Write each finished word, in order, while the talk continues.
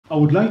I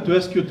would like to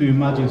ask you to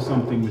imagine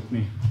something with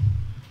me.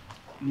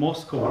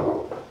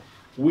 Moscow,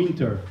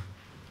 winter,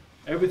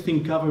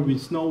 everything covered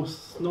with snow,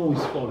 snow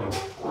is falling.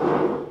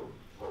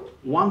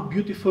 One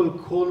beautiful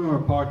corner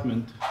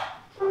apartment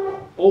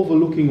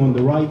overlooking on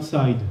the right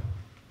side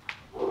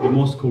the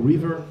Moscow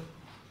River,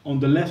 on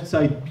the left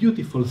side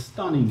beautiful,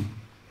 stunning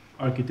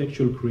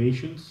architectural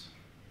creations.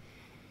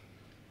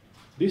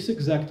 This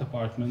exact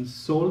apartment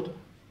sold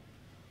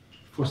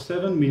for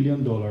 $7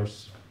 million,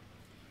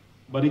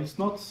 but it's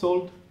not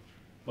sold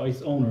by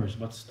its owners,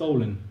 but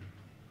stolen.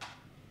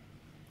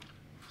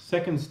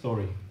 Second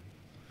story,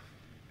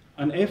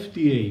 an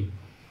FDA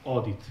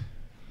audit.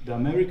 The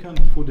American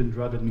Food and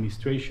Drug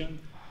Administration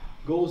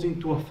goes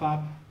into a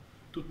fab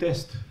to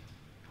test.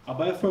 A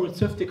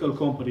biopharmaceutical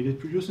company that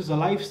produces a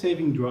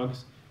life-saving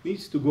drugs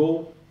needs to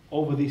go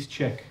over this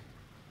check.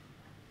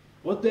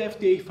 What the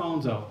FDA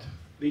finds out,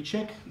 they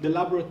check the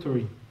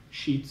laboratory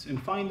sheets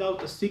and find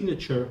out a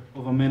signature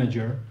of a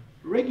manager,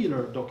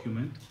 regular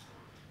document,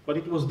 but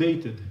it was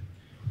dated.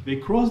 They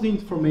cross the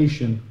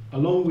information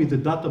along with the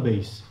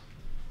database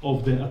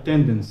of the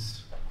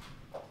attendance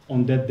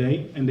on that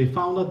day, and they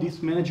found out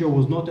this manager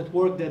was not at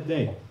work that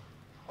day.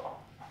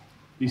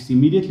 This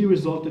immediately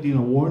resulted in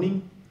a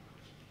warning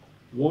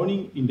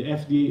in the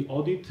FDA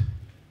audit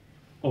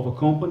of a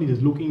company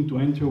that's looking to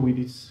enter with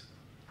its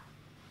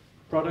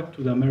product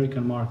to the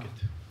American market.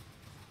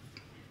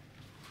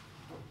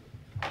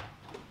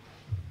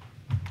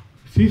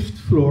 Fifth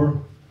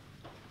floor,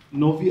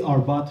 Novi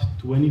Arbat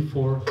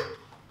 24,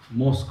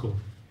 Moscow.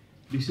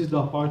 This is the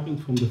apartment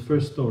from the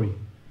first story.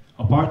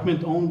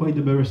 Apartment owned by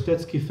the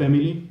Berestetsky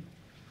family,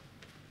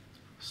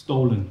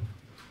 stolen.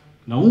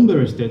 Naum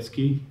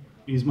Berestetsky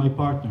is my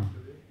partner.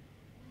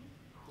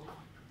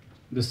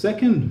 The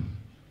second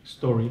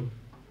story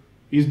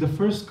is the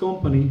first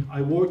company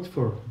I worked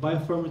for,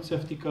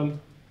 biopharmaceutical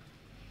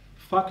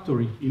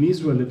factory in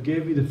Israel that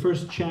gave me the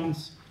first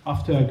chance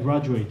after I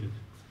graduated.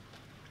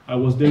 I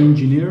was their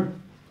engineer,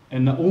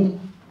 and Naum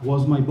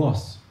was my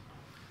boss,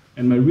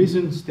 and my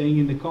reason staying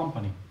in the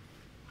company.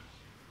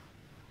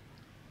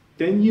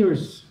 10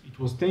 years, it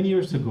was 10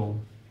 years ago,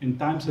 and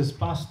times has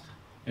passed,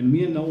 and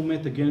me and Naum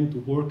met again to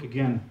work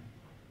again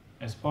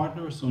as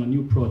partners on a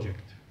new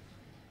project.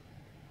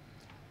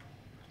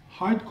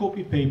 Hard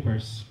copy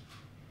papers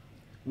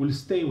will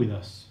stay with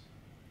us.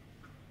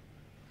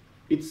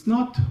 It's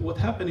not what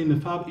happened in the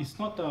fab, it's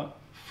not a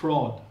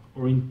fraud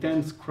or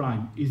intense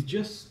crime, it's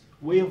just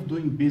way of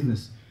doing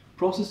business.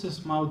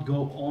 Processes might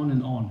go on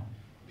and on.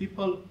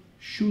 People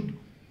should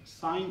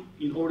sign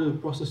in order the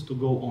process to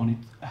go on.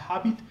 It's a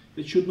habit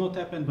that should not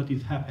happen, but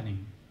it's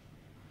happening.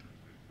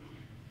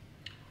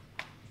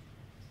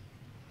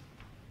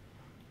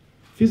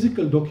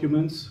 Physical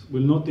documents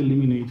will not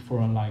eliminate for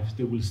our lives.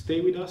 They will stay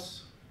with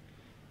us,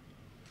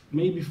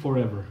 maybe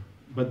forever,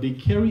 but they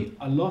carry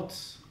a lot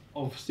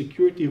of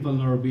security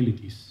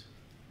vulnerabilities.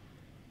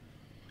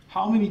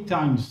 How many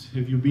times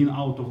have you been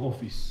out of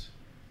office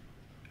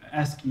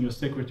asking your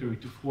secretary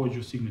to forge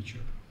your signature?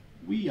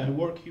 I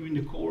work here in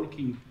the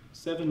coworking,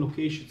 7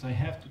 locations, I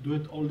have to do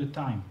it all the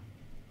time,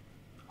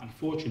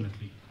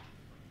 unfortunately.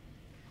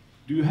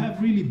 Do you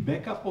have really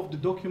backup of the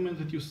documents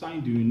that you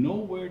signed? Do you know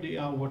where they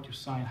are, what you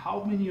signed?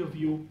 How many of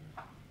you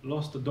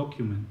lost a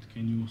document?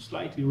 Can you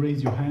slightly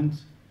raise your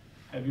hands?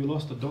 Have you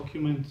lost a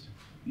document?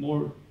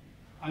 More,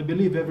 I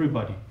believe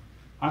everybody.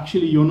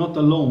 Actually, you're not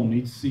alone.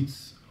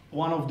 It's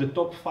one of the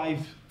top 5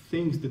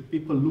 things that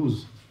people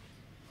lose.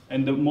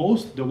 And the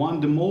most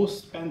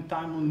spend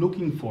time on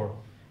looking for,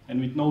 and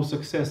with no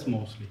success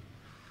mostly,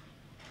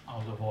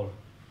 out of all.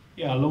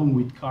 Yeah, along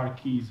with car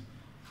keys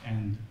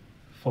and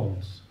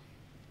phones.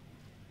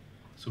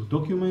 So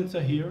documents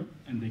are here,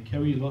 and they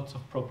carry lots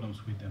of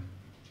problems with them.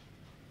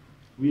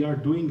 We are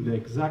doing the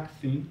exact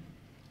thing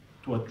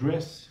to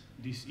address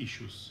these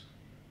issues.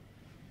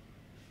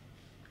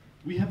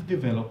 We have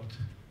developed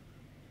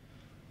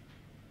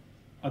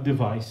a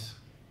device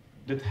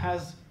that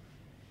has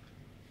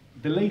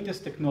the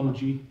latest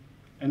technology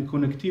and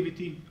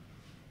connectivity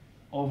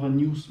of a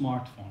new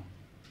smartphone,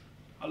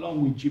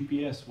 along with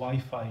GPS,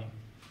 Wi-Fi,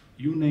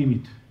 you name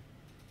it.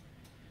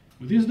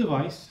 With this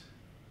device,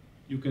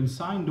 you can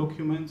sign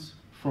documents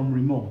from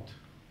remote.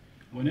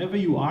 Whenever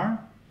you are,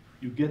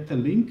 you get a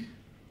link,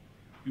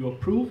 you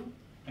approve,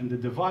 and the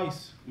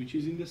device, which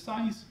is in the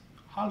size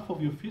half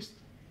of your fist,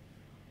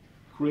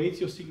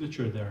 creates your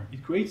signature there.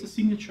 It creates a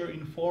signature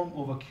in form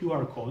of a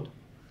QR code,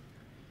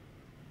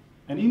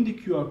 and in the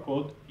QR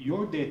code,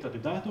 your data, the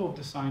data of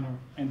the signer,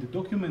 and the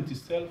document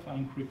itself are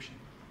encryption.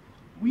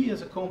 We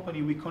as a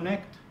company, we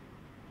connect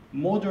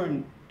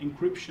modern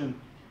encryption,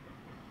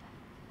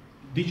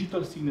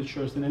 digital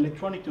signatures, and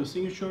electronic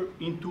signature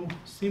into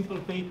simple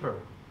paper,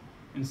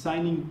 and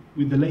signing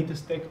with the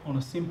latest tech on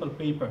a simple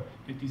paper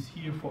that is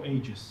here for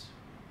ages.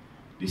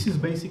 This is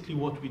basically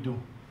what we do.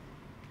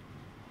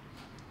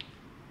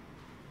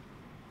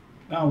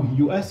 Now,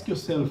 you ask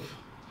yourself,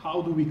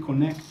 how do we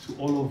connect to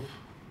all of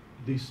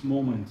these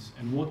moments,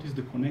 and what is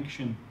the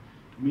connection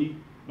to me?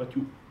 But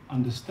you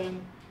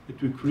understand that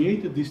we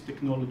created this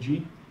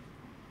technology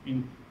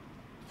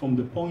from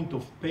the point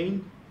of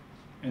pain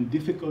and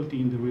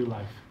difficulty in the real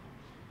life.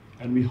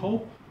 And we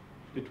hope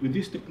that with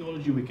this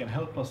technology we can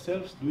help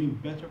ourselves doing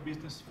better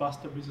business,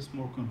 faster business,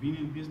 more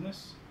convenient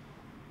business,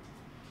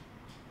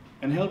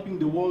 and helping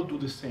the world do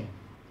the same.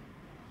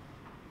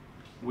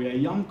 We are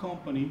a young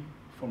company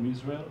from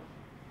Israel.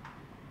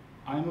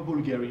 I'm a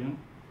Bulgarian,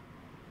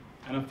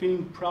 and I'm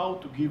feeling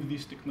proud to give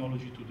this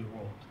technology to the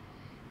world.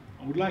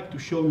 I would like to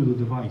show you the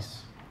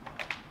device.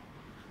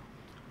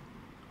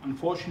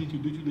 Unfortunately,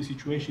 due to the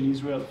situation in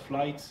Israel,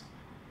 flights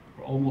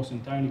were almost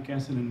entirely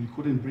canceled and we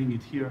couldn't bring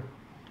it here.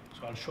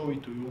 So I'll show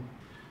it to you.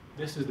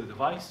 This is the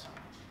device.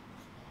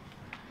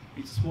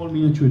 It's a small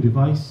miniature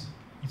device.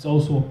 It's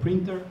also a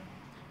printer,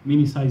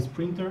 mini-sized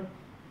printer,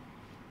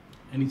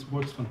 and it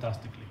works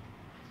fantastically.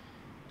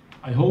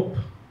 I hope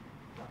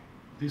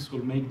this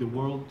will make the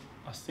world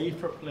a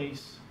safer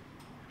place,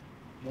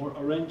 more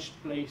arranged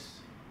place,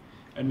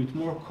 and with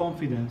more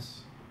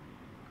confidence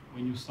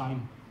when you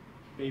sign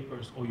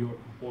papers or your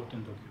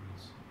important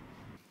documents.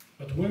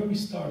 But where we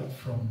started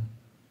from?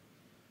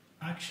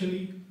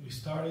 Actually, we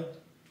started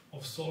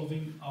of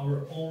solving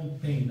our own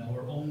pain,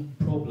 our own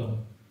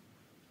problem.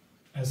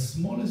 As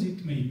small as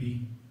it may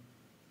be,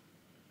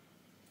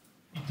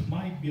 it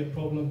might be a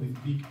problem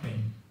with big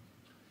pain.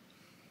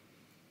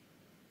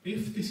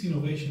 If this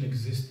innovation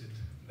existed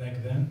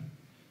back then,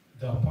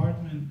 the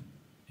apartment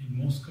in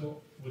Moscow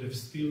would have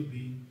still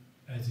been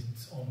as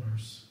its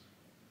owners.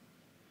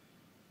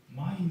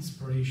 My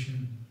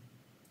inspiration,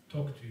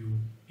 talk to you,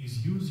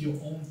 is use your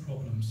own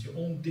problems, your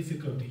own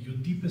difficulty, your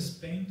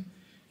deepest pain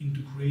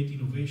into create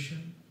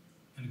innovation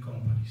and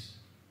companies.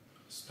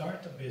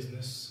 Start a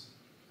business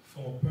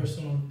for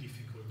personal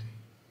difficulty.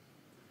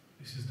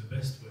 This is the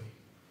best way.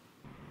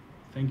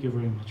 Thank you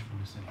very much for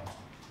listening.